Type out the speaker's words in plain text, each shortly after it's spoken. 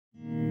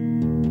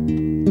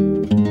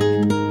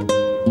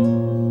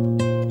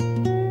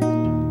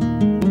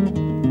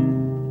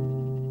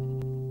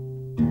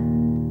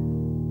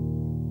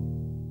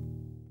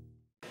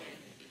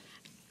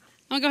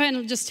ahead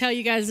and just tell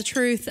you guys the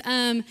truth.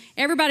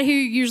 Everybody who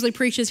usually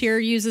preaches here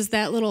uses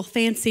that little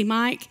fancy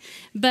mic,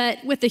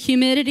 but with the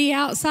humidity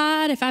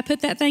outside, if I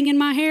put that thing in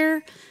my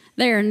hair,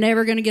 they are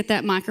never going to get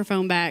that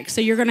microphone back. So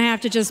you're going to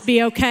have to just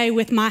be okay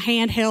with my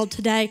handheld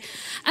today.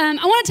 I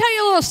want to tell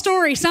you a little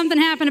story. Something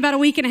happened about a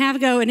week and a half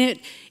ago, and it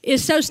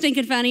is so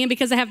stinking funny. And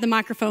because I have the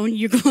microphone,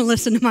 you're going to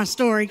listen to my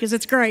story because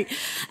it's great.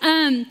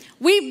 They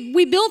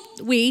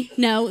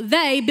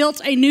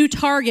built a new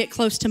Target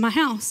close to my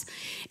house.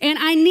 And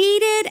I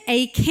needed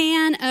a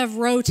can of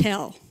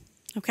Rotel,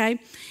 okay?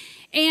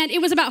 And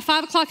it was about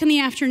 5 o'clock in the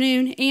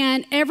afternoon,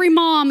 and every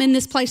mom in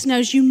this place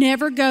knows you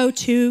never go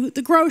to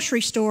the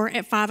grocery store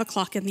at 5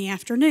 o'clock in the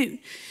afternoon.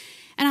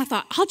 And I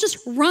thought, I'll just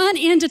run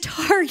into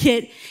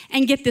Target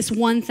and get this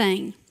one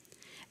thing.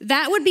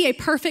 That would be a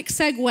perfect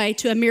segue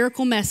to a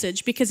miracle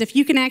message, because if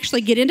you can actually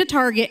get into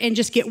Target and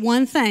just get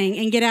one thing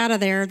and get out of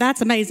there,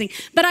 that's amazing.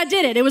 But I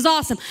did it. It was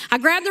awesome. I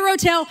grabbed the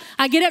Rotel,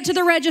 I get up to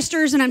the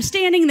registers, and I'm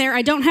standing there.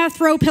 I don't have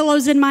throw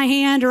pillows in my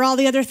hand or all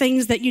the other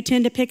things that you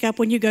tend to pick up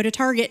when you go to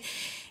Target.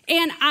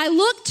 And I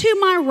look to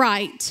my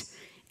right,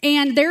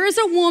 and there is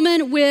a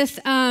woman with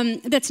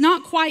that's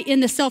not quite in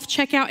the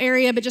self-checkout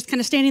area, but just kind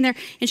of standing there.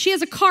 And she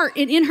has a cart,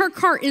 and in her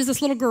cart is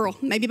this little girl,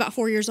 maybe about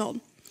 4 years old.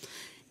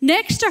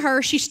 Next to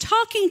her, she's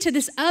talking to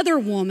this other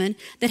woman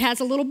that has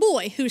a little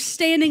boy who's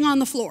standing on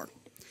the floor.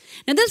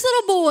 Now, this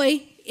little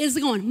boy is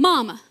going,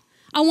 "Mama,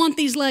 I want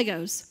these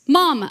Legos.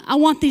 Mama, I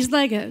want these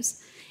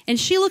Legos." And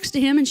she looks to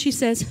him and she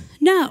says,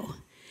 "No."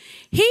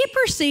 He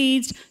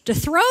proceeds to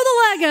throw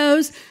the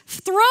Legos,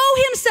 throw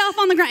himself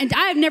on the ground, and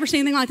I have never seen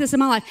anything like this in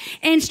my life,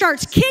 and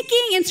starts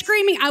kicking and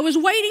screaming. I was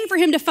waiting for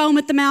him to foam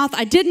at the mouth.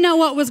 I didn't know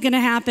what was going to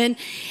happen.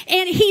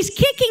 And he's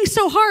kicking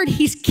so hard,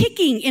 he's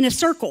kicking in a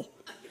circle.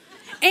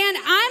 And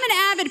I'm an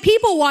avid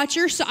people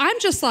watcher, so I'm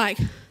just like,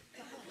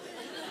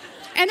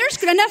 and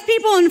there's enough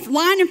people in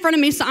line in front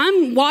of me, so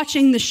I'm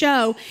watching the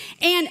show.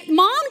 And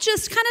mom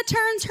just kind of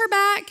turns her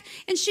back,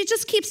 and she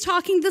just keeps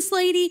talking to this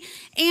lady.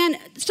 And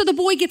so the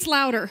boy gets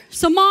louder.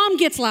 So mom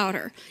gets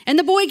louder, and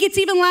the boy gets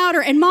even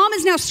louder. And mom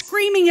is now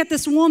screaming at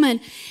this woman.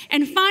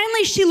 And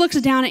finally, she looks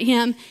down at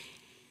him.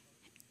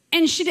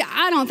 And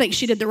I don't think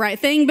she did the right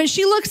thing, but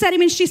she looks at him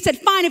and she said,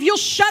 "Fine, if you'll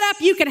shut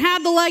up, you can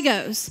have the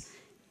Legos."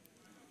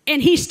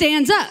 And he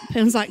stands up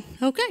and was like,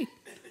 "Okay."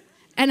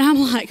 And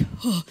I'm like,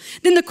 oh.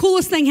 Then the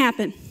coolest thing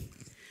happened.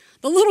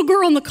 The little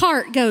girl in the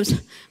cart goes,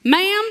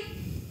 "Ma'am."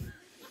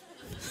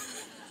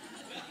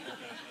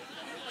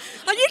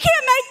 Like, you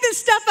can't make this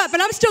stuff up.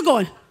 And I'm still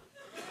going,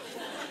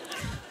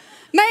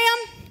 "Ma'am,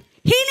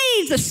 he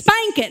needs a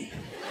spanking."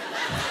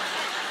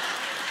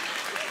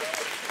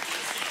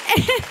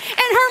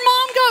 And her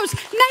mom goes,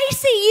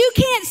 "Macy, you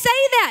can't say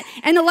that."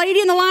 And the lady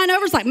in the line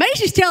over is like,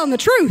 "Macy's telling the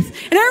truth."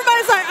 And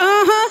everybody's like,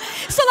 "Uh-huh."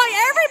 So like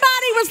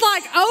everybody was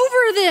like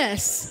over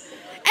this.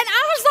 And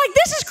I was like,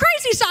 this is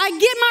crazy. So I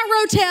get my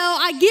Rotel,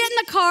 I get in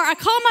the car, I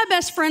call my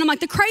best friend. I'm like,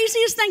 the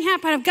craziest thing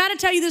happened. I've got to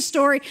tell you this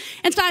story.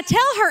 And so I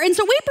tell her, and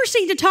so we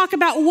proceed to talk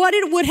about what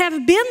it would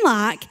have been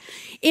like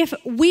if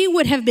we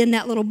would have been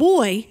that little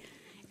boy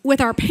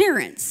with our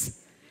parents.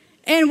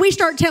 And we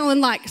start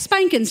telling like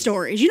spanking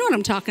stories. You know what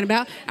I'm talking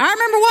about. I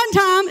remember one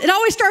time, it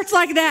always starts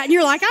like that. And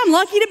you're like, I'm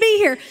lucky to be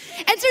here.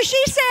 And so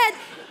she said,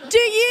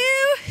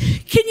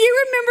 can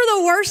you remember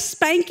the worst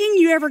spanking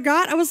you ever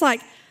got? I was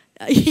like,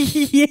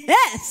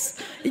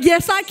 yes,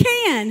 I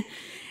can.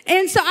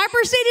 And so I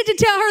proceeded to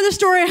tell her the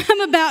story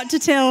I'm about to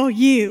tell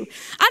you.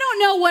 I don't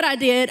know what I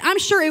did. I'm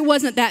sure it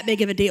wasn't that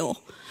big of a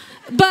deal.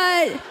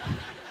 But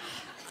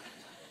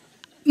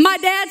my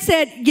dad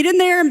said, "Get in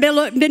there and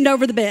bend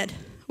over the bed,"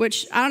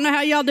 which I don't know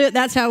how y'all do it.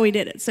 That's how we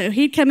did it. So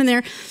he'd come in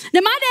there.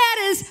 Now, my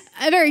dad is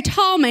a very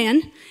tall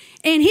man,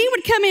 and he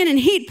would come in and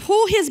he'd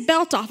pull his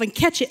belt off and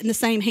catch it in the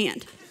same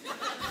hand.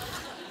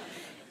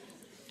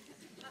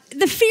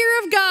 The fear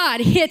of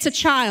God hits a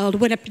child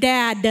when a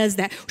dad does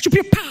that.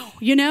 Pow,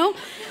 you know?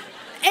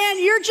 And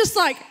you're just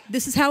like,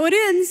 this is how it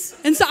ends.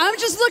 And so I'm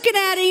just looking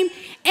at him,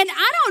 and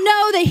I don't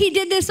know that he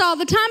did this all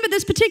the time, but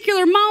this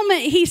particular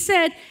moment, he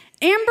said,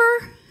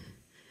 "Amber,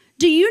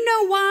 do you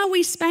know why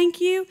we spank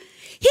you?"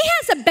 He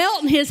has a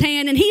belt in his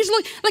hand, and he's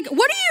like,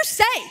 what do you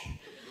say?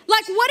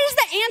 Like, what is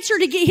the answer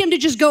to get him to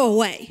just go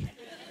away?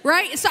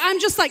 Right? So I'm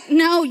just like,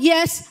 no,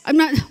 yes, I'm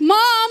not. Mom,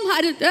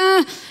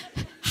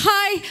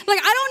 hi, like,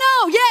 I don't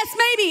know, yes,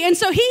 maybe. And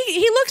so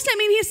he looks at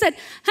me and he said,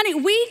 "Honey,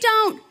 we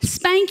don't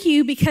spank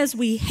you because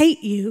we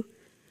hate you.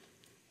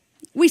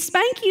 We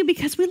spank you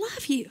because we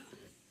love you."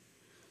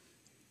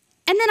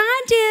 And then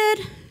I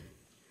did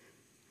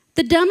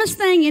the dumbest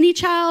thing any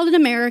child in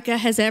America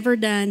has ever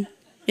done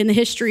in the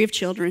history of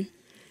children.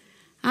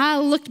 I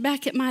looked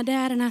back at my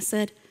dad and I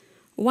said,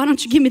 "Why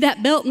don't you give me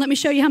that belt and let me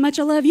show you how much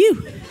I love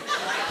you?"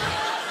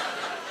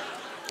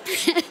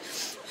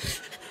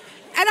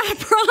 And I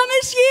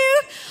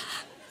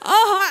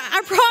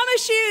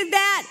promise you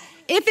that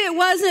if it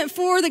wasn't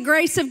for the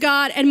grace of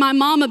God and my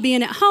mama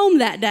being at home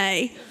that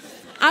day,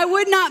 I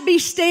would not be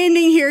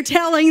standing here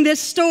telling this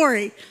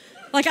story.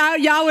 Like,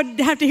 y'all would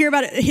have to hear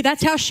about it.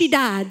 That's how she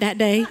died that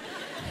day.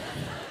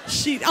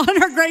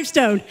 on her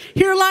gravestone,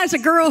 here lies a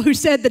girl who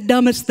said the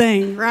dumbest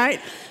thing, right?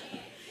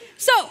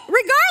 So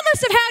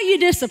regardless of how you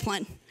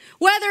discipline,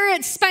 whether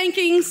it's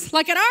spankings,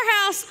 like at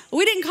our house,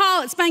 we didn't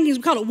call it spankings,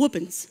 we called it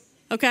whoopings,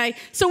 okay?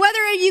 So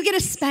whether you get a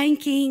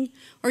spanking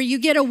or you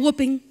get a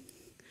whooping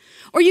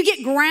or you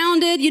get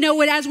grounded,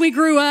 as we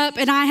grew up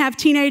and I have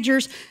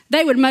teenagers,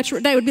 they would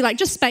be like,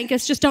 just spank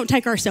us, just don't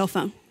take our cell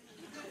phone.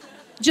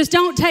 Just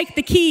don't take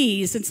the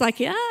keys. It's like,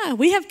 yeah,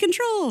 we have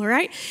control,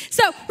 right?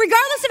 So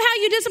regardless of how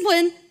you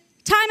discipline,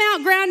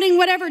 timeout, grounding,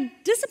 whatever,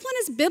 discipline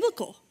is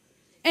biblical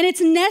and it's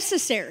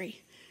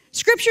necessary.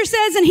 Scripture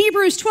says in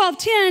Hebrews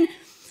 12:10,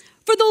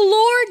 for the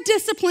Lord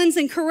disciplines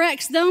and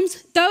corrects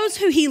those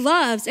who he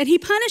loves, and he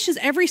punishes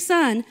every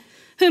son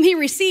whom he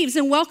receives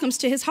and welcomes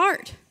to his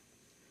heart.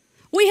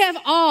 We have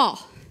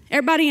all,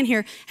 everybody in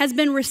here, has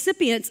been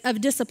recipients of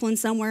discipline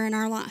somewhere in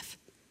our life.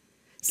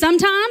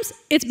 Sometimes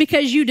it's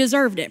because you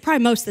deserved it,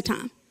 probably most of the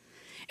time.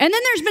 And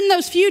then there's been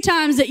those few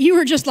times that you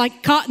were just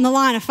like caught in the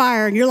line of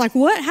fire and you're like,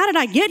 what? How did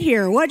I get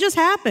here? What just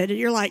happened? And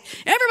you're like,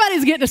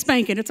 everybody's getting a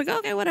spanking. It's like,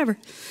 okay, whatever. And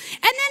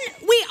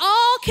then we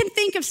all can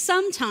think of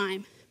some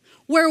time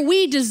where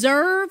we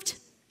deserved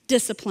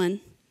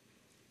discipline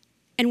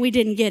and we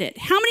didn't get it.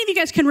 How many of you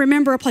guys can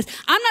remember a place?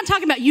 I'm not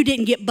talking about you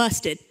didn't get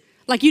busted,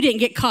 like you didn't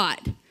get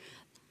caught.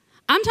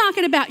 I'm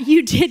talking about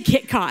you did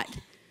get caught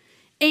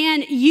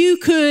and you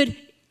could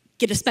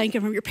get a spanking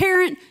from your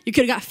parent. You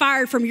could have got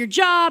fired from your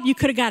job. You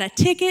could have got a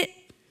ticket.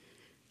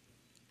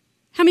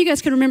 How many of you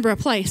guys can remember a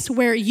place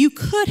where you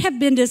could have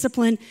been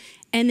disciplined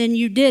and then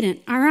you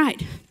didn't? All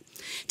right.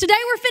 Today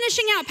we're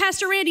finishing out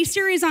Pastor Randy's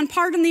series on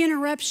Pardon the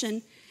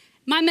Interruption.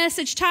 My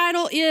message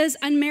title is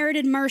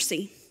Unmerited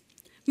Mercy.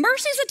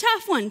 Mercy is a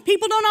tough one.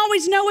 People don't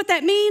always know what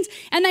that means,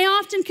 and they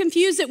often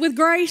confuse it with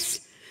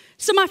grace.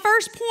 So my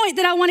first point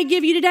that I want to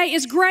give you today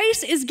is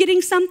grace is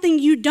getting something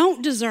you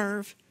don't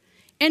deserve,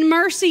 and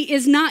mercy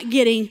is not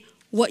getting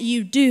what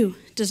you do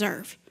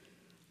deserve.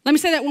 Let me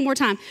say that one more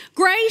time.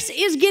 Grace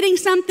is getting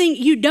something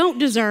you don't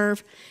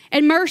deserve,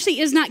 and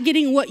mercy is not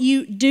getting what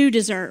you do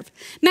deserve.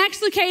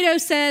 Max Lucado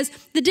says,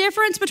 the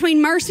difference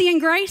between mercy and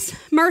grace,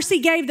 mercy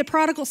gave the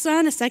prodigal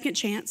son a second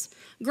chance.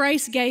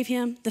 Grace gave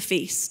him the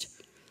feast.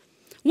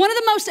 One of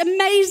the most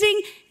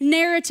amazing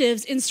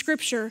narratives in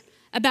Scripture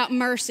about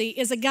mercy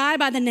is a guy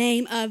by the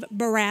name of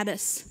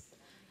Barabbas.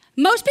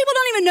 Most people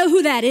don't even know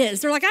who that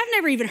is. They're like, I've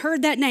never even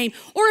heard that name.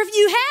 Or if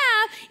you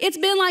have, it's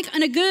been like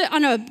on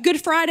a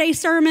Good Friday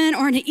sermon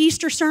or an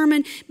Easter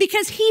sermon,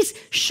 because he's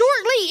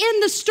shortly in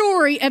the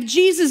story of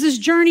Jesus'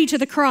 journey to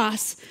the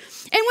cross.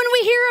 And when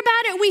we hear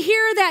about it, we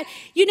hear that,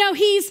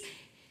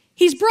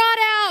 he's brought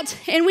out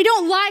and we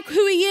don't like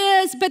who he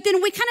is, but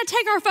then we kind of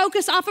take our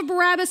focus off of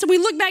Barabbas and we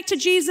look back to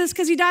Jesus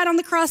because he died on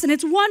the cross, and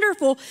it's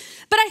wonderful.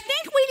 But I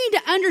think we need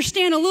to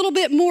understand a little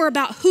bit more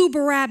about who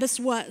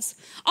Barabbas was.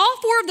 All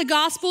four of the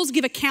Gospels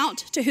give account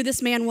to who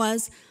this man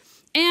was,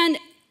 and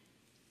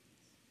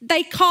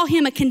they call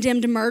him a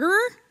condemned murderer,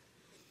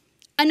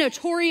 a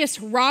notorious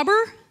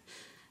robber,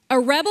 a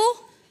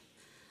rebel,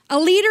 a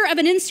leader of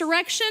an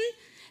insurrection.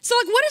 So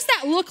what does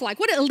that look like?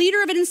 What a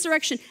leader of an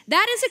insurrection?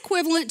 That is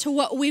equivalent to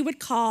what we would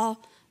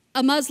call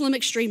a Muslim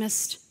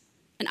extremist,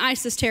 an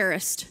ISIS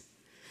terrorist.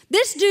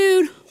 This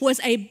dude was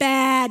a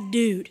bad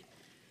dude.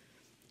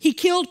 He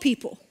killed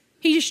people.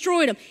 He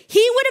destroyed them.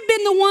 He would have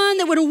been the one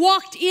that would have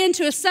walked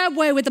into a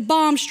subway with a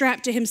bomb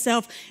strapped to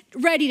himself,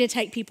 ready to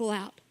take people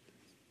out.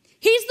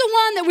 He's the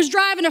one that was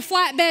driving a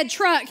flatbed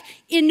truck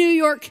in New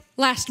York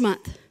last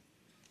month.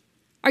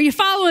 Are you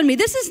following me?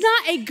 This is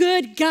not a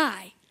good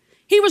guy.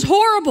 He was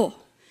horrible.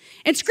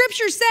 And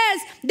Scripture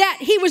says that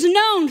he was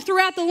known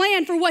throughout the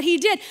land for what he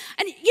did.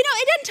 And, it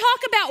doesn't talk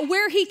about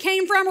where he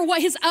came from or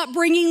what his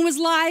upbringing was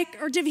like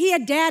or if he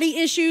had daddy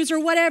issues or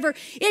whatever.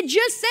 It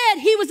just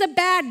said he was a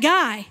bad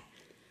guy.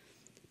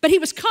 But he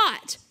was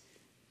caught.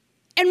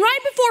 And right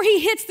before he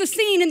hits the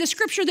scene in the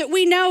Scripture that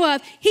we know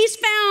of, he's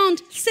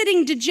found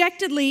sitting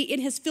dejectedly in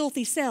his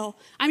filthy cell,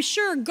 I'm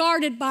sure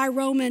guarded by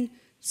Roman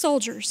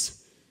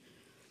soldiers.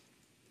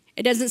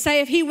 It doesn't say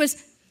if he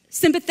was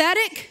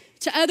sympathetic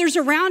to others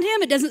around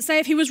him. It doesn't say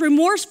if he was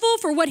remorseful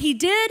for what he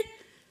did.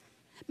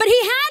 But he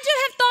had to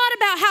have thought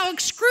about how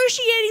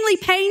excruciatingly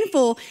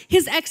painful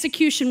his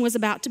execution was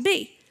about to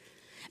be.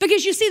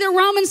 Because you see, the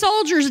Roman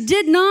soldiers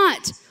did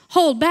not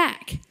hold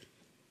back.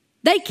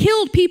 They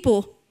killed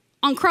people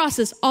on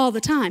crosses all the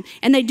time,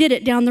 and they did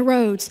it down the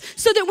roads.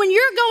 So that when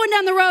you're going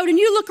down the road and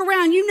you look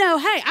around,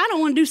 hey, I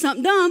don't want to do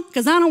something dumb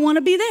because I don't want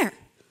to be there.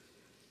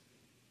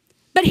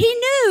 But he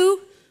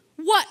knew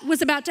what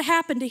was about to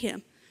happen to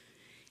him.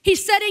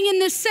 He's sitting in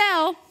this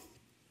cell.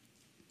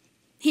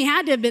 He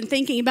had to have been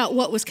thinking about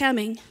what was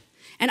coming.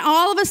 And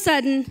all of a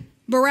sudden,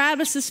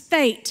 Barabbas'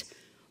 fate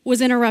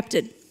was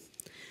interrupted.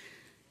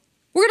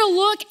 We're going to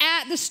look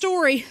at the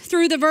story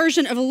through the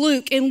version of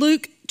Luke, in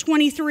Luke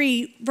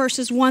 23,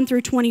 verses 1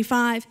 through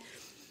 25.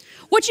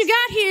 What you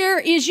got here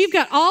is you've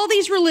got all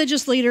these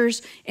religious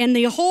leaders and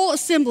the whole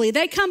assembly.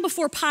 They come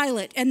before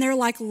Pilate, and they're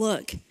like,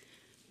 look,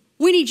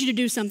 we need you to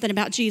do something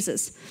about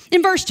Jesus.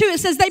 In verse 2, it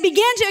says, they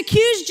began to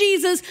accuse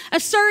Jesus,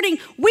 asserting,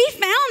 we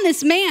found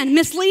this man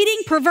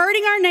misleading,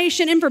 perverting our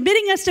nation, and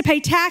forbidding us to pay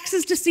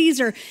taxes to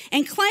Caesar,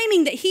 and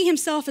claiming that he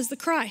himself is the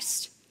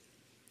Christ.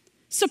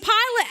 So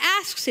Pilate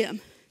asks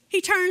him,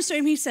 he turns to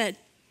him, he said,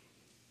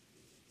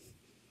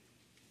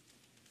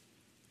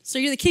 so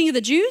you're the king of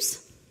the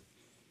Jews?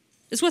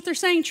 Is what they're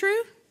saying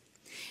true?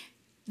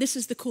 This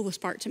is the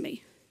coolest part to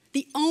me.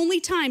 The only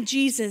time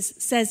Jesus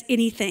says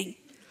anything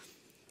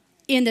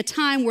in the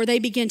time where they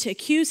begin to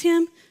accuse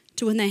him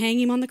to when they hang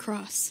him on the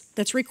cross,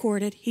 that's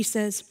recorded, he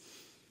says,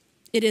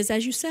 it is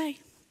as you say.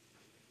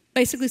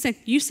 Basically saying,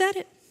 you said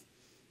it.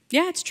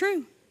 Yeah, it's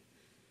true.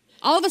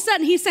 All of a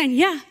sudden he's saying,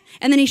 yeah,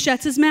 and then he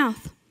shuts his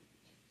mouth.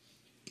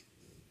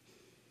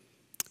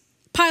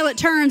 Pilate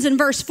turns in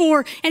verse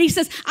 4 and he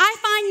says, I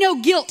find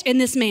no guilt in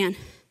this man.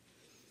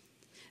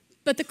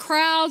 But the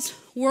crowds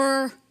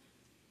were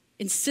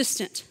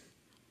insistent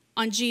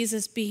on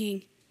Jesus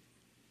being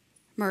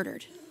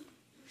murdered.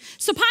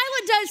 So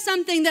Pilate does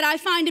something that I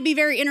find to be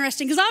very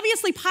interesting, because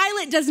obviously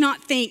Pilate does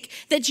not think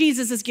that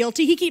Jesus is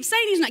guilty. He keeps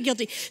saying he's not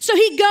guilty. So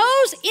he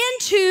goes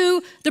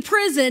into the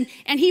prison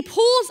and he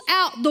pulls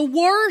out the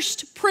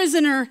worst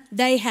prisoner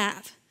they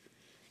have.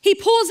 He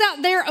pulls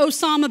out their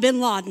Osama bin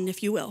Laden,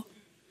 if you will.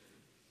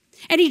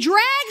 And he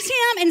drags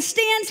him and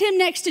stands him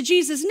next to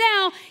Jesus.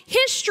 Now,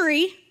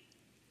 history,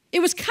 it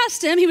was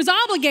custom, he was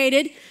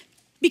obligated,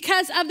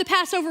 because of the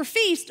Passover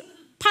feast,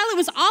 Pilate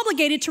was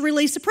obligated to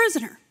release a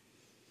prisoner.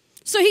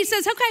 So he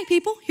says, okay,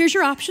 people, here's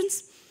your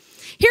options.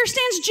 Here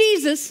stands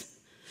Jesus,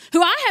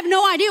 who I have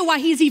no idea why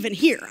he's even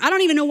here. I don't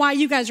even know why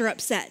you guys are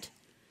upset.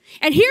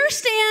 And here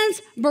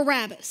stands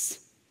Barabbas.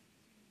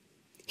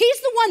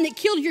 He's the one that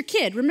killed your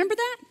kid. Remember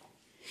that?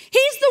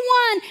 He's the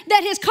one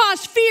that has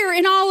caused fear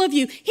in all of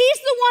you. He's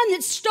the one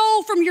that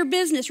stole from your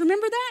business.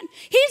 Remember that?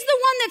 He's the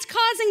one that's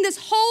causing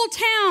this whole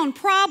town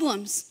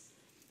problems.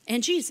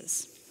 And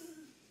Jesus.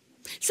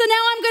 So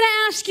now I'm going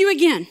to ask you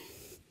again,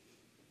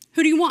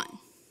 who do you want?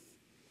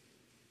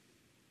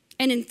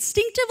 And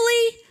instinctively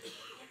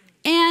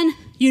and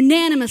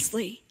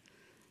unanimously,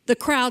 the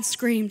crowd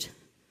screamed,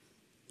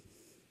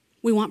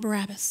 we want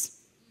Barabbas.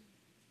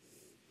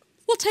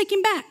 We'll take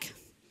him back.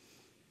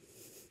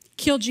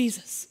 Kill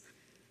Jesus.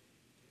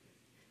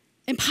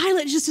 And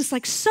Pilate just is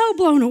like so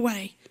blown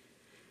away.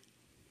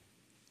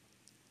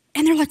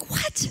 And they're like,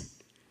 what?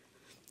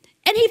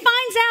 And he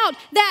finds out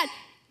that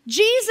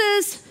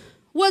Jesus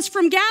was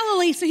from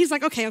Galilee. So he's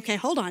like, okay,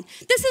 hold on.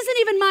 This isn't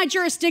even my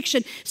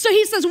jurisdiction. So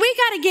he says, we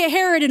got to get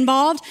Herod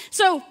involved.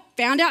 So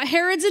found out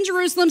Herod's in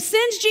Jerusalem,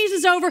 sends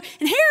Jesus over,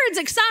 and Herod's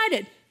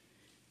excited.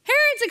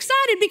 Herod's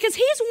excited because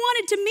he's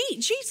wanted to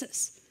meet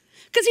Jesus.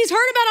 Because he's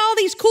heard about all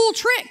these cool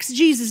tricks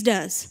Jesus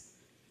does.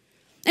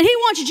 And he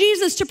wants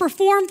Jesus to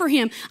perform for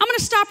him. I'm going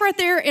to stop right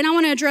there and I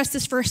want to address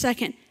this for a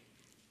second.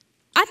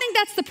 I think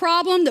that's the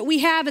problem that we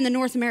have in the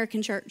North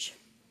American church.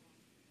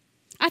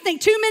 I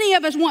think too many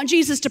of us want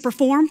Jesus to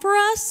perform for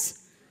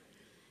us.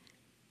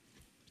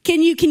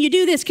 Can you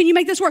do this? Can you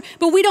make this work?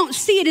 But we don't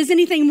see it as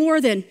anything more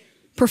than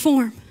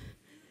perform.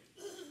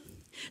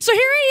 So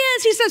here he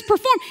is, he says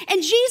perform.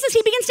 And Jesus,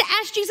 he begins to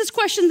ask Jesus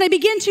questions. They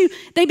begin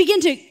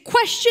to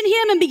question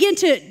him and begin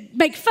to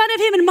make fun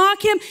of him and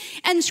mock him.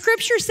 And the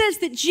scripture says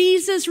that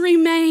Jesus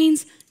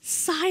remains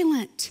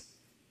silent.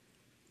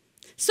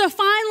 So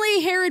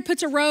finally, Herod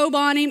puts a robe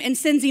on him and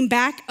sends him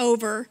back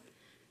over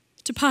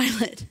to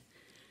Pilate.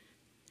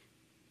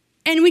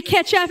 And we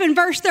catch up in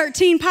verse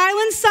 13.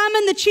 Pilate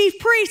summoned the chief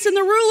priests and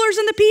the rulers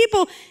and the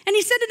people. And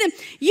he said to them,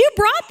 you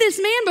brought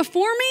this man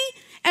before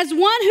me as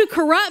one who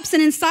corrupts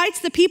and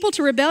incites the people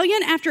to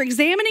rebellion. After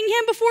examining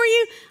him before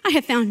you, I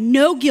have found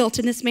no guilt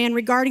in this man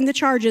regarding the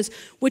charges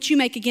which you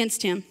make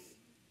against him.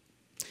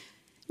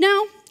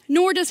 No,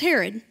 nor does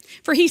Herod,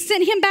 for he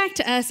sent him back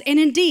to us, and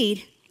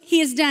indeed, he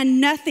has done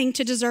nothing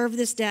to deserve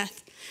this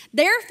death.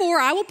 Therefore,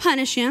 I will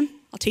punish him,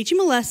 I'll teach him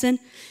a lesson,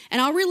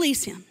 and I'll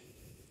release him.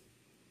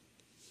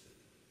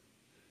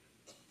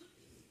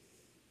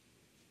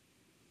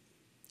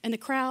 And the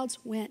crowds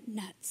went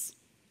nuts.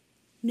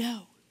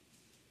 No.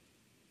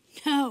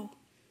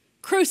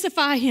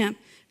 Crucify him.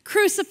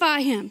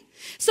 Crucify him.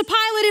 So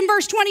Pilate in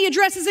verse 20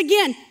 addresses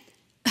again,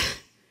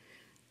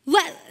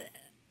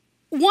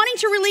 wanting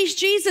to release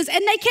Jesus,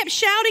 and they kept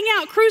shouting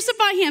out,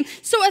 crucify him.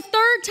 So a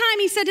third time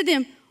he said to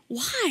them,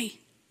 why?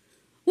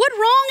 What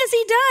wrong has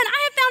he done?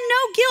 I have found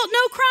no guilt,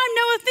 no crime,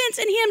 no offense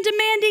in him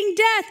demanding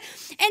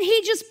death. And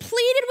he just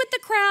pleaded with the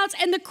crowds,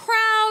 and the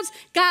crowds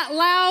got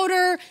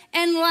louder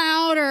and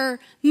louder,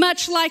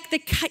 much like the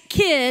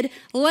kid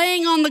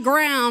laying on the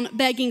ground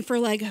begging for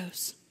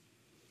Legos.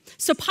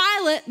 So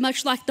Pilate,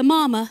 much like the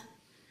mama,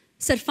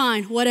 said,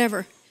 fine,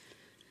 whatever.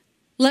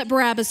 Let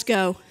Barabbas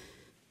go.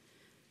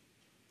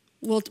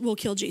 We'll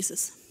kill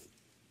Jesus.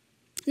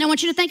 Now I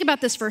want you to think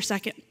about this for a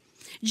second.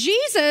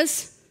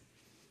 Jesus,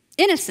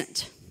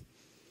 innocent.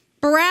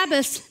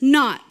 Barabbas,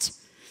 not.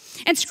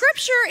 And in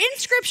scripture,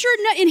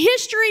 in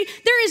history,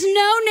 there is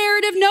no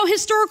narrative, no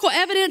historical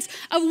evidence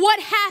of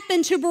what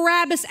happened to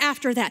Barabbas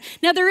after that.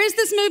 Now, there is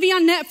this movie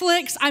on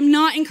Netflix. I'm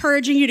not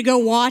encouraging you to go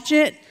watch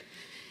it.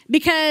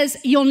 because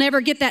you'll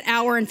never get that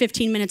hour and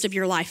 15 minutes of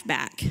your life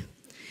back.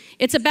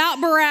 It's about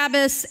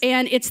Barabbas,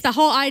 and it's the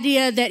whole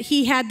idea that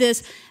he had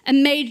this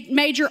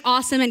major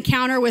awesome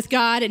encounter with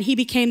God, and he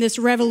became this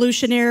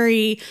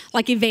revolutionary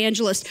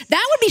evangelist.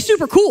 That would be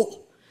super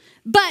cool,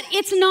 but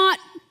it's not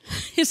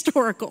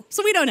historical,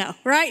 so we don't know,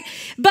 right?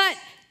 But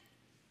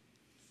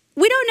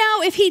we don't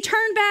know if he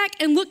turned back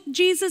and looked at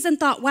Jesus and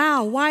thought,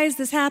 wow, why is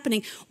this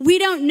happening? We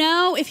don't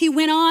know if he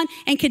went on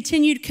and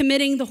continued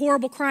committing the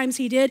horrible crimes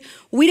he did.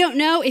 We don't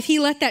know if he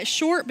let that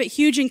short but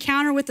huge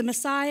encounter with the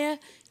Messiah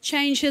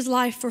change his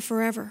life for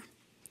forever.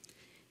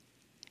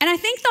 And I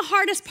think the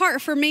hardest part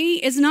for me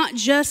is not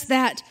just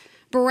that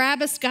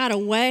Barabbas got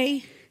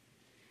away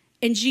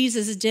and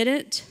Jesus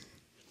didn't.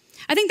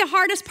 I think the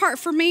hardest part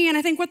for me, and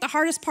I think what the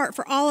hardest part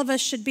for all of us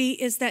should be,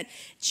 is that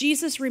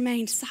Jesus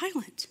remained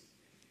silent.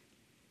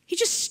 He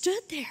just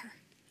stood there.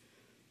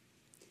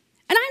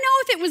 And I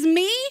know if it was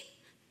me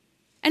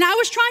and I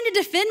was trying to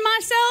defend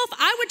myself,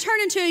 I would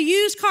turn into a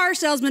used car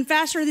salesman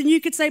faster than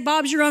you could say,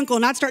 Bob's your uncle,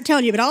 and I'd start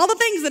telling you about all the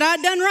things that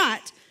I'd done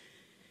right.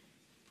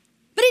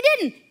 But he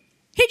didn't.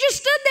 He just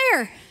stood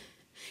there.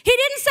 He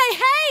didn't say,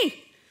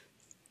 hey,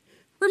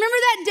 remember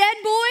that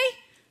dead boy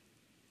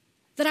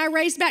that I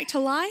raised back to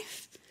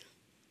life?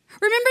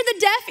 Remember the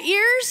deaf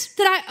ears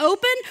that I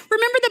opened?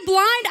 Remember the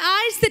blind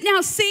eyes that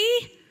now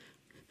see?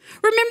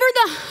 Remember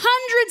the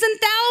hundreds and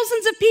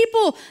thousands of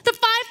people, the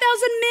 5,000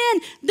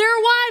 men, their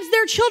wives,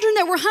 their children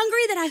that were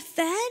hungry that I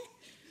fed?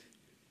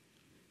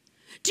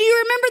 Do you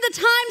remember the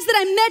times that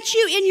I met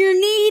you in your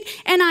need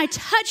and I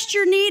touched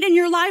your need and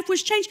your life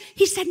was changed?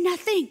 He said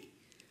nothing.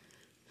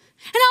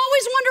 And I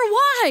always wonder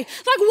why.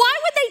 Why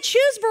would they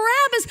choose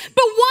Barabbas?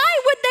 But why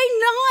would they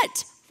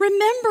not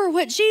remember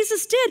what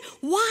Jesus did?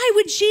 Why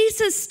would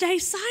Jesus stay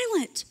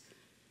silent?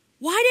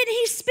 Why didn't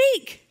he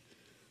speak?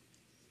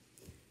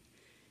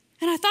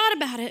 And I thought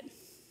about it.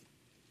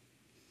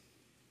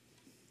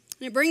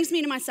 And it brings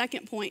me to my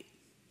second point.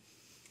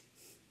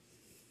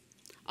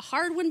 A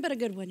hard one, but a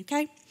good one,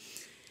 okay?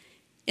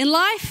 In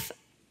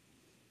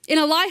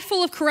a life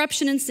full of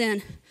corruption and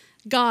sin,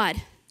 God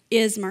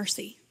is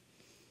mercy.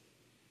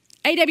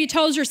 A.W.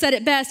 Tozer said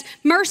it best,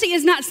 mercy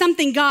is not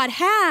something God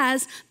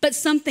has, but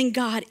something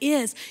God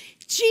is.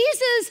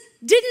 Jesus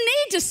didn't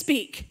need to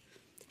speak.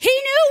 He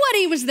knew what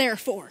he was there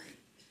for.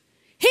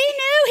 He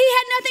knew he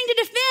had nothing to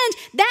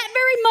defend. That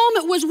very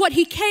moment was what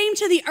he came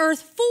to the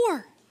earth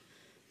for.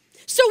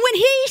 So when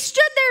he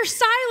stood there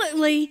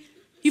silently,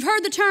 you've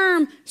heard the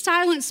term,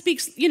 silence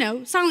speaks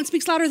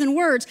louder than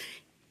words.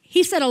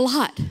 He said a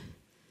lot.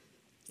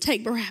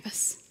 Take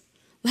Barabbas.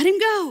 Let him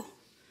go.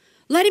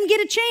 Let him get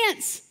a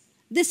chance.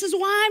 This is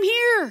why I'm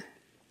here.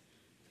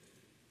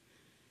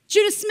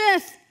 Judah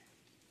Smith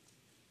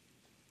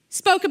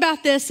spoke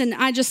about this, and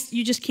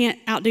you just can't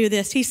outdo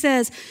this. He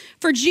says,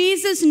 for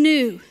Jesus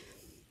knew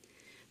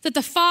that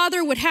the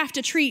Father would have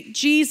to treat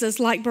Jesus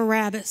like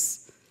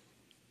Barabbas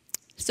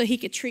so he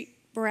could treat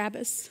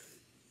Barabbas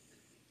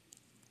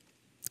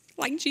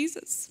like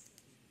Jesus.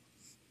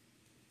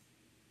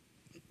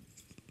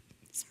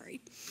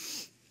 Sorry.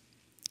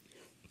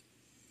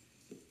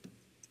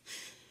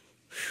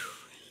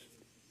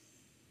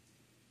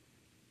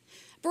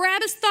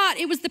 Barabbas thought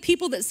it was the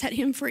people that set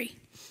him free.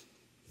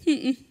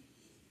 It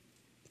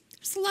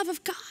was the love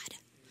of God.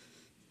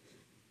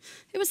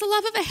 It was the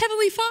love of a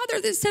heavenly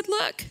Father that said,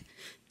 look,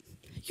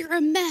 you're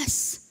a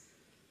mess.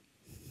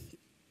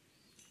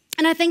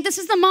 And I think this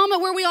is the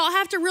moment where we all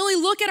have to really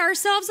look at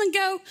ourselves and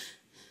go,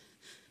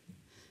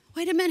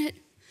 wait a minute.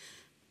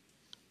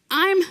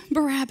 I'm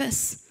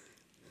Barabbas.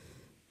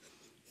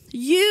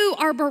 You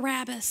are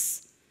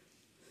Barabbas.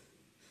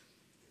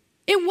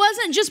 It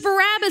wasn't just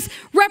Barabbas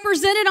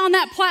represented on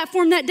that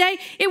platform that day.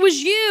 It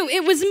was you.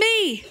 It was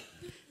me.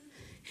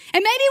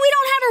 And maybe we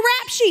don't have a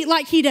rap sheet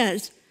like he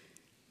does.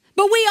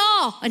 But we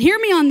all, and hear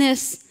me on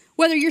this,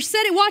 whether you're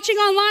watching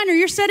online or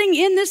you're sitting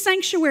in this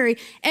sanctuary,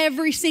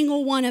 every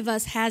single one of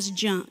us has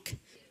junk.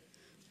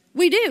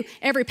 We do.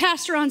 Every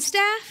pastor on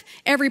staff,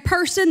 every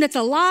person that's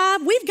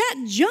alive, we've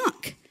got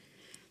junk.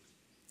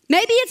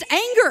 Maybe it's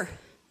anger,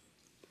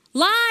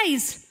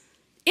 lies,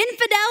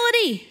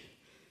 infidelity,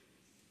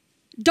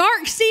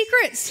 dark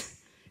secrets,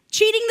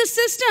 cheating the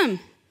system,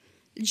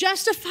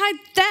 justified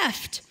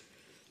theft,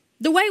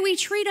 the way we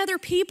treat other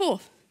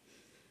people,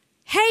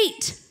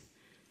 hate,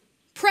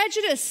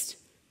 prejudice,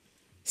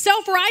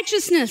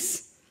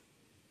 self-righteousness.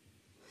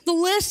 The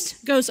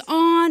list goes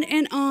on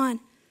and on.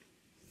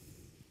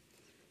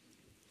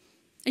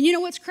 And you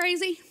know what's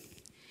crazy?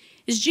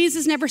 Is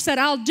Jesus never said,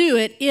 I'll do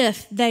it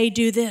if they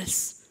do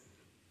this.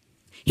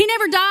 He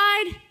never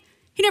died.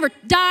 He never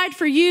died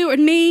for you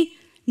and me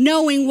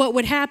knowing what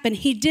would happen.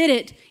 He did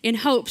it in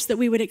hopes that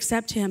we would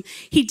accept him.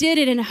 He did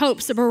it in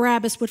hopes that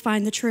Barabbas would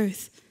find the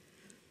truth.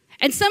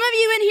 And some of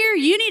you in here,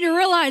 you need to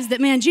realize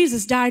that, man,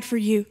 Jesus died for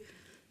you.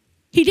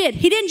 He did.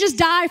 He didn't just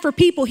die for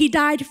people. He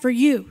died for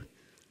you.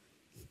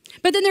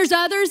 But then there's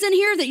others in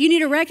here that you need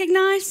to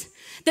recognize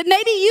that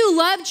maybe you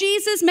love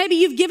Jesus. Maybe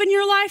you've given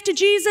your life to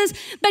Jesus,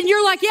 but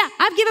you're like, yeah,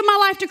 I've given my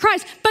life to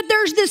Christ. But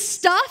there's this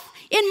stuff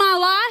in my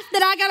life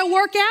that I got to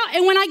work out,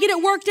 and when I get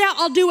it worked out,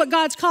 I'll do what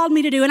God's called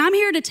me to do. And I'm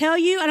here to tell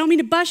you, I don't mean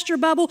to bust your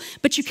bubble,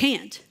 but you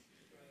can't.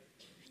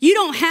 You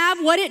don't have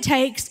what it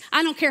takes.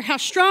 I don't care how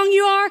strong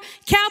you are.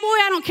 Cowboy,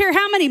 I don't care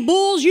how many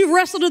bulls you've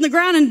wrestled in the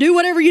ground and do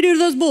whatever you do to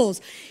those bulls.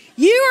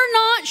 You are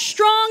not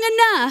strong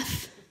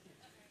enough.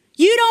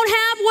 You don't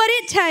have what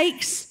it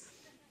takes.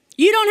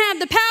 You don't have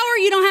the power.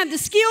 You don't have the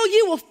skill.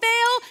 You will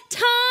fail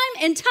time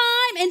and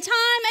time and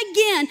time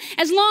again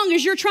as long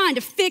as you're trying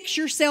to fix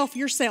yourself.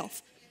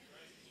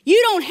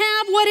 You don't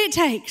have what it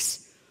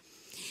takes.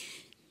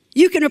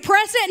 You can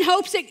oppress it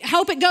and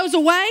hope it goes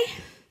away.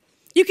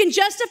 You can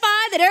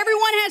justify that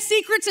everyone has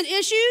secrets and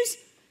issues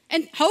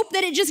and hope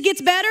that it just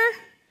gets better.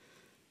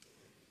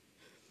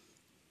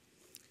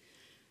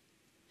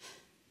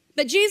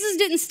 But Jesus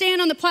didn't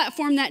stand on the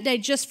platform that day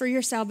just for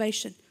your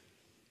salvation.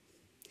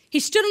 He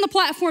stood on the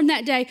platform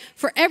that day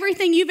for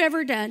everything you've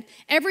ever done,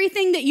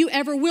 everything that you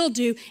ever will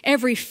do,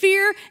 every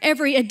fear,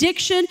 every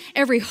addiction,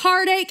 every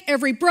heartache,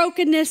 every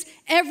brokenness,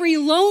 every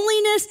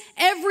loneliness,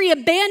 every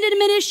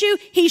abandonment issue.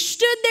 He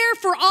stood there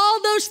for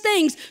all those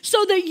things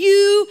so that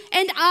you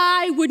and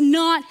I would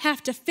not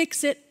have to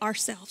fix it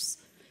ourselves.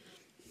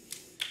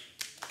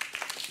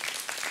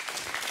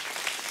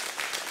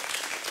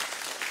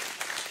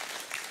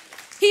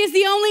 He is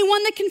the only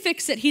one that can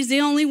fix it. He's the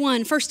only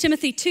one. 1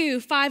 Timothy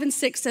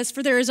 2:5-6 says,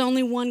 "For there is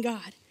only one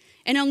God,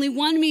 and only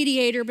one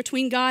mediator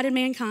between God and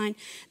mankind,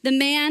 the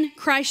man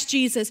Christ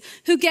Jesus,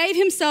 who gave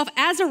himself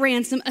as a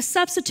ransom, a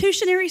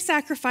substitutionary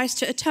sacrifice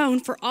to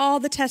atone for all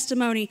the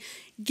testimony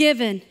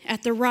given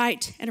at the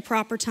right and a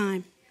proper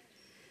time."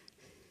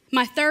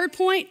 My third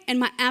point, and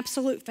my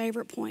absolute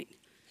favorite point.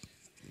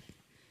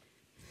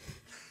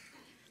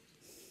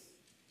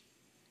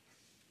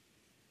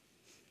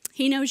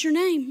 He knows your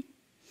name.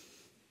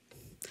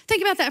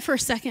 Think about that for a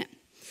second.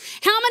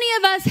 How many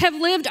of us have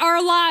lived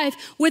our life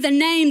with a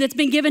name that's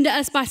been given to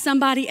us by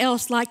somebody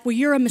else, like, well,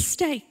 you're a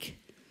mistake,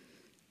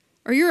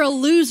 or you're a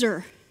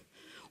loser,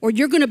 or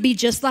you're going to be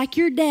just like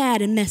your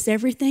dad and mess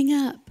everything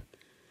up,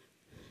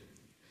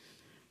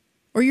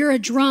 or you're a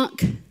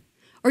drunk,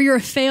 or you're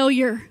a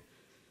failure,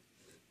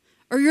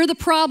 or you're the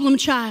problem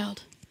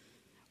child,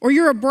 or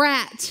you're a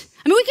brat.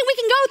 I mean, we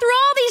can go through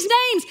all these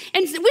names,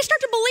 and we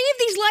start to believe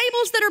these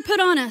labels that are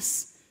put on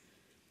us.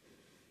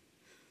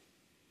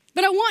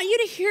 But I want you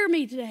to hear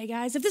me today,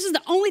 guys. If this is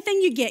the only thing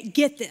you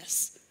get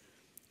this.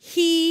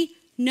 He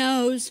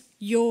knows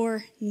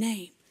your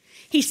name.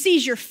 He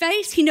sees your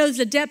face. He knows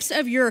the depths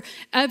of your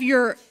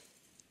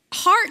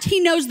heart. He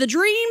knows the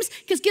dreams,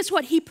 because guess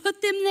what? He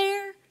put them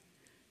there.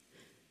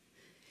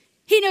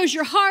 He knows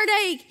your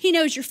heartache. He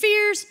knows your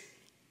fears,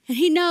 and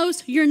he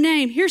knows your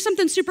name. Here's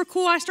something super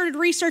cool. I started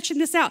researching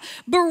this out.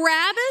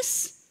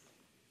 Barabbas,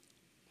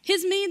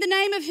 the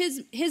name of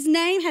his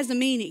name has a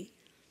meaning.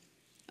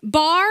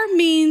 Bar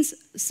means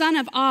son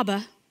of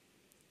Abba,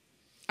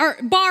 or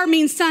Bar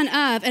means son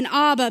of, and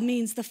Abba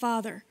means the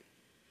father.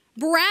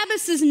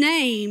 Barabbas'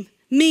 name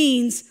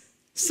means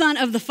son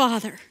of the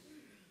father.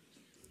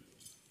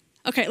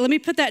 Okay, let me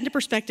put that into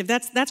perspective.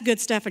 That's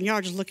good stuff, and y'all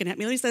are just looking at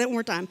me. Let me say that one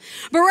more time.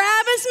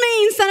 Barabbas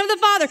means son of the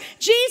father.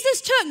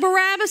 Jesus took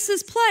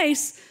Barabbas'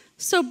 place,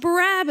 so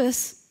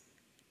Barabbas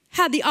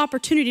had the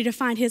opportunity to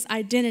find his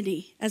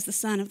identity as the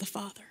son of the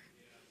father.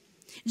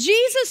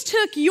 Jesus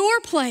took your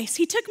place.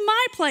 He took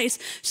my place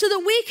so that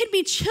we could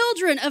be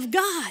children of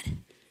God.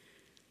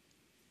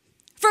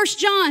 1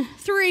 John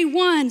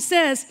 3:1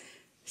 says,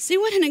 "See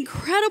what an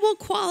incredible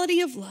quality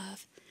of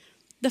love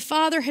the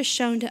Father has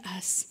shown to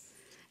us,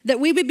 that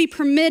we would be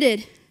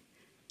permitted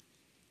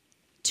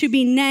to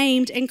be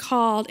named and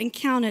called and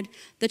counted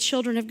the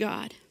children of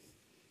God.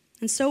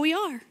 And so we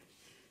are.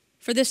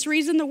 For this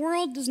reason, the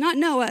world does not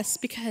know us,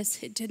 because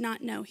it did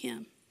not know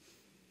him."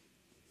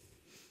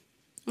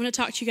 I want to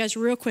talk to you guys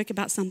real quick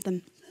about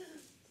something.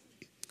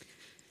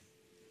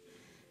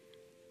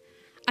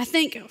 I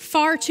think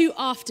far too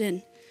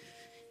often,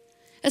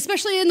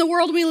 especially in the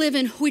world we live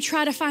in, we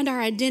try to find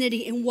our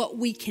identity in what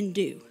we can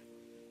do.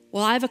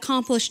 Well, I've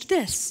accomplished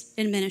this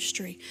in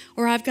ministry,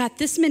 or I've got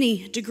this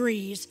many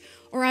degrees,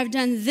 or I've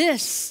done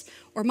this,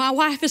 or my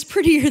wife is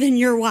prettier than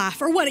your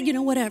wife, or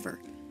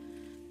whatever.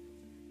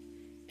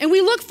 And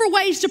we look for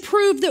ways to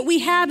prove that we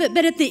have it,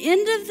 but at the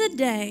end of the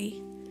day,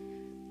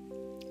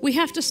 we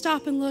have to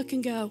stop and look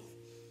and go,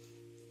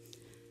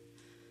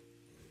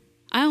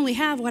 I only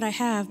have what I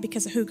have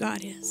because of who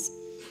God is.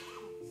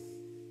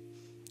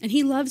 And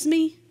he loves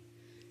me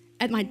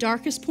at my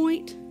darkest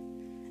point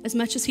as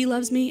much as he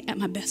loves me at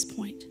my best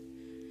point.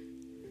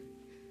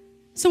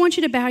 So I want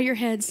you to bow your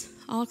heads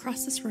all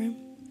across this room.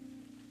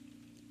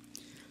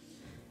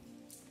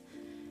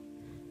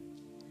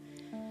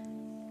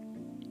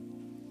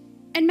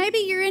 And maybe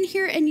you're in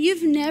here and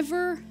you're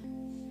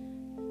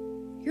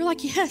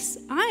like, yes,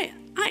 I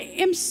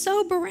am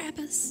so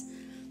Barabbas.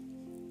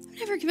 I've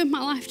never given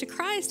my life to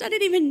Christ. I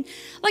didn't even,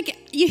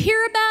 you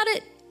hear about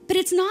it, but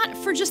it's not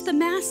for just the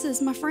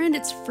masses, my friend,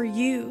 it's for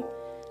you.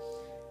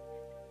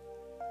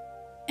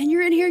 And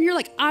you're in here and you're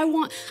like,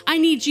 I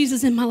need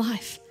Jesus in my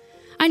life.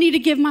 I need to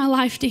give my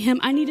life to him.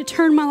 I need to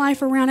turn my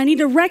life around. I need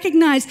to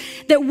recognize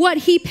that what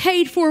he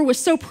paid for was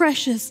so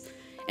precious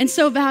and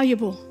so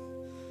valuable.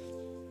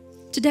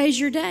 Today's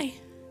your day.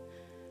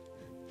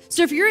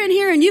 So if you're in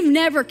here and you've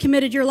never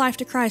committed your life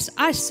to Christ,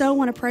 I so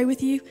want to pray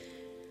with you.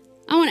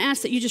 I want to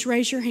ask that you just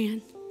raise your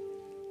hand.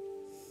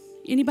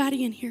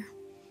 Anybody in here?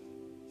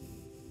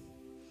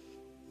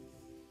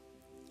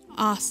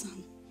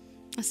 Awesome.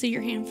 I see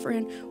your hand,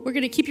 friend. We're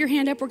going to keep your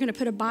hand up. We're going to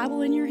put a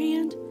Bible in your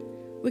hand.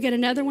 We got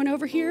another one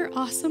over here.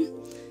 Awesome.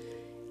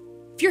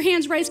 If your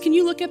hand's raised, can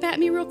you look up at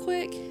me real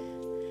quick?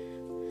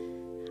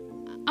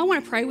 I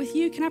want to pray with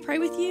you. Can I pray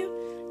with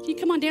you? Can you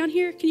come on down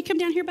here? Can you come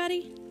down here,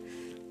 buddy?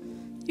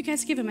 You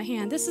guys give him a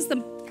hand. This is the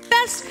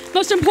best,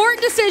 most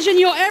important decision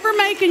you'll ever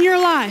make in your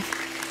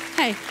life.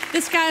 Hey,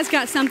 this guy's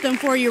got something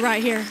for you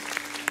right here.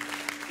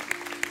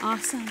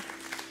 Awesome.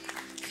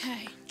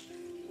 Okay.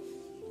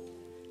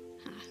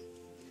 Hi.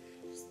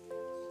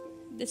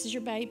 This is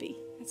your baby.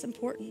 That's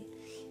important.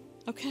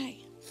 Okay.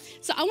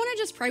 So I want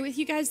to just pray with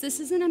you guys.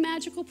 This isn't a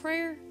magical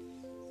prayer,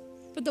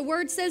 but the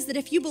word says that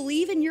if you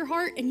believe in your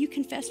heart and you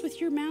confess with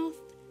your mouth,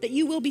 that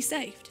you will be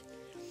saved.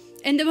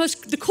 And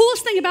the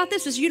coolest thing about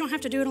this is you don't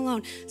have to do it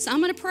alone. So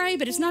I'm going to pray,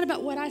 but it's not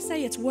about what I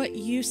say. It's what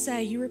you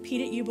say. You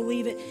repeat it. You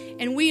believe it.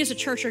 And we as a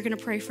church are going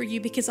to pray for you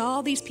because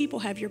all these people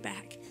have your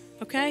back.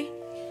 Okay?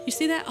 You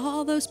see that?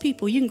 All those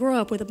people. You can grow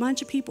up with a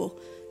bunch of people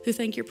who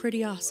think you're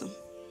pretty awesome.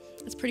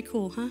 That's pretty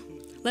cool, huh?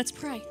 Let's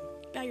pray.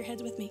 Bow your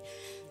heads with me.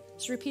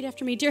 Just repeat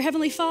after me. Dear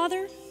Heavenly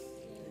Father,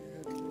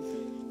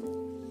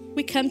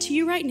 we come to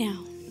you right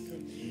now,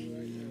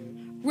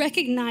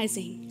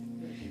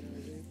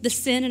 recognizing the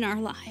sin in our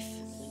life.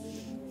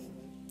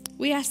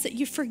 We ask that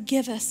you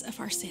forgive us of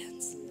our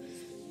sins.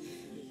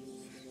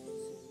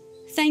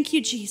 Thank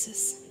you,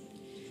 Jesus,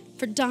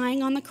 for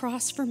dying on the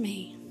cross for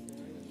me.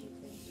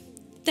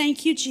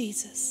 Thank you,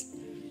 Jesus,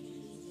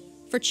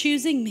 for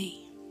choosing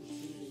me.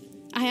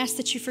 I ask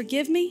that you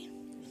forgive me,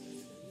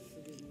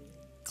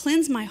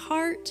 cleanse my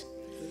heart,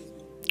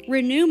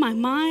 renew my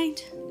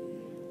mind,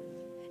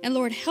 and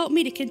Lord, help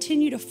me to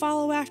continue to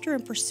follow after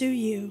and pursue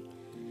you.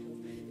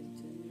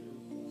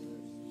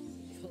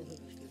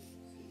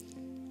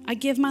 I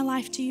give my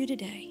life to you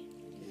today.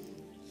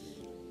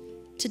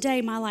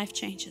 Today, my life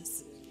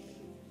changes.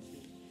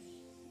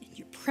 In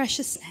your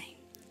precious name,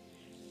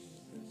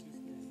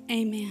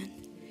 amen.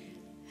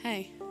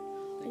 Hey,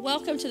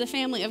 welcome to the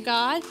family of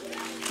God.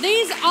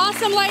 These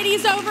awesome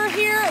ladies over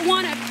here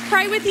want to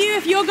pray with you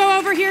if you'll go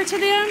over here to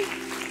them.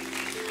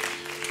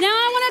 Now,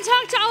 I want to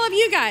talk to all of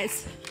you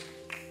guys.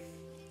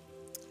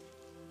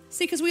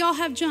 See, because we all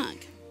have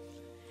junk.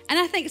 And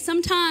I think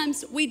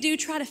sometimes we do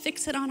try to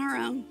fix it on our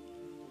own.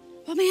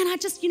 Well, man, I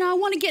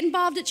want to get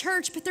involved at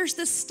church, but there's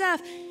this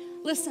stuff.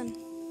 Listen,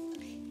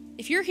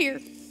 if you're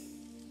here,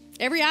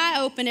 every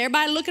eye open,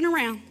 everybody looking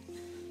around,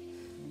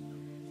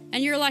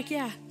 and you're like,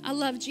 yeah, I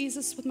love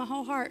Jesus with my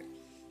whole heart,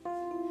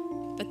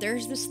 but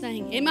there's this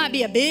thing. It might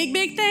be a big,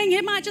 big thing.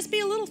 It might just be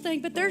a little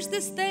thing, but there's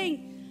this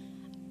thing.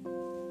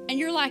 And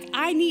you're like,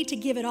 I need to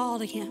give it all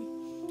to him.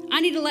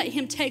 I need to let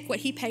him take what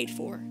he paid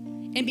for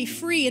and be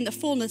free in the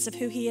fullness of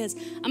who he is.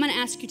 I'm going to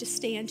ask you to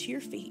stand to your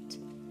feet.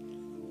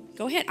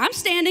 Go ahead. I'm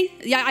standing.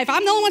 Yeah, if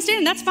I'm the only one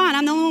standing, that's fine.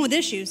 I'm the only one with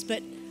issues.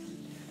 And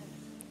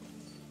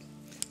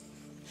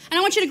I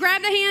want you to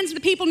grab the hands of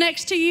the people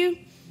next to you.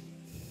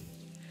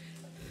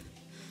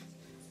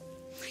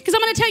 Because I'm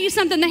going to tell you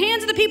something. The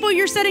hands of the people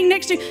you're sitting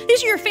next to,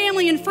 these are your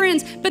family and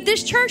friends. But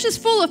this church is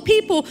full of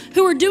people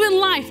who are doing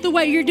life the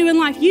way you're doing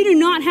life. You do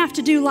not have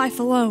to do life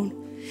alone.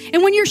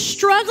 And when you're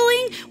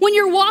struggling, when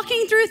you're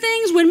walking through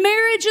things, when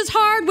marriage is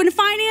hard, when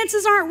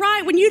finances aren't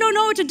right, when you don't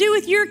know what to do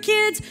with your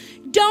kids,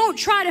 don't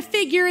try to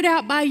figure it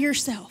out by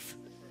yourself.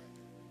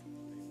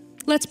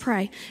 Let's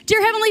pray.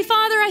 Dear Heavenly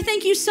Father, I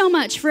thank you so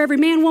much for every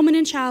man, woman,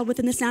 and child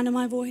within the sound of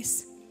my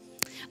voice.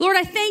 Lord,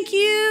 I thank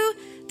you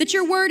that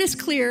your word is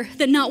clear,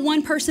 that not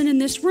one person in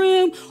this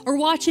room or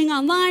watching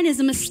online is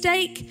a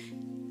mistake.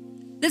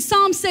 The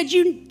Psalm said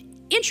you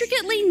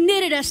intricately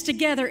knitted us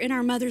together in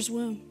our mother's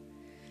womb.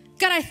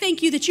 God, I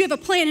thank you that you have a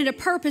plan and a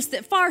purpose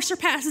that far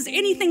surpasses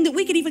anything that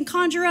we could even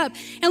conjure up.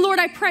 And Lord,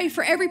 I pray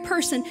for every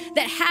person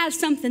that has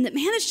something that,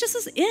 man, it's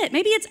just it.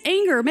 Maybe it's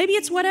anger. Maybe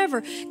it's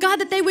whatever. God,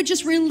 that they would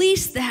just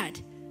release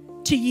that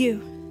to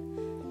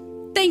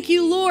you. Thank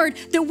you, Lord,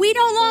 that we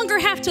no longer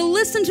have to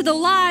listen to the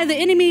lie the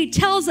enemy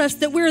tells us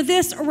that we're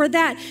this or we're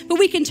that, but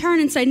we can turn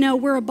and say, no,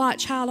 we're a bought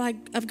child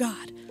of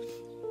God.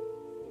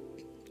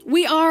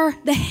 We are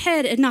the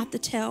head and not the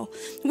tail.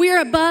 We are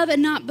above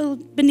and not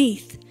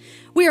beneath.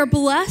 We are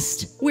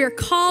blessed. We are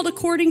called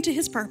according to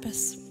his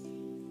purpose.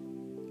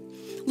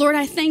 Lord,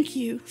 I thank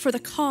you for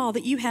the call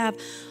that you have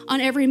on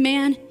every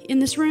man in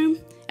this room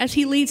as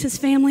he leads his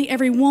family,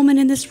 every woman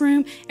in this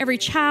room, every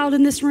child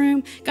in this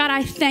room. God,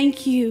 I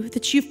thank you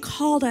that you've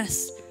called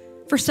us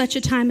for such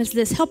a time as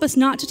this. Help us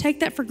not to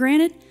take that for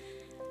granted.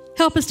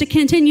 Help us to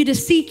continue to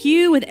seek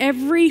you with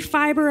every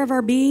fiber of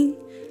our being.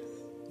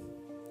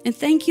 And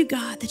thank you,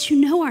 God, that you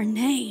know our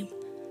name.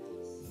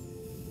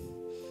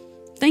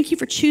 Thank you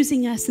for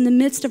choosing us in the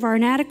midst of our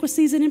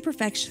inadequacies and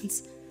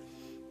imperfections.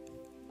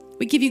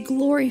 We give you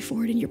glory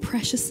for it in your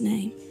precious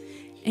name.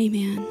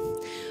 Amen.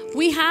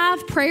 We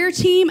have prayer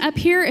team up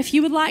here. If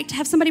you would like to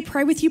have somebody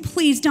pray with you,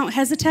 please don't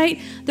hesitate.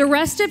 The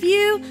rest of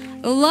you,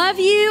 love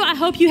you. I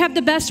hope you have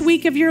the best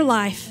week of your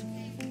life.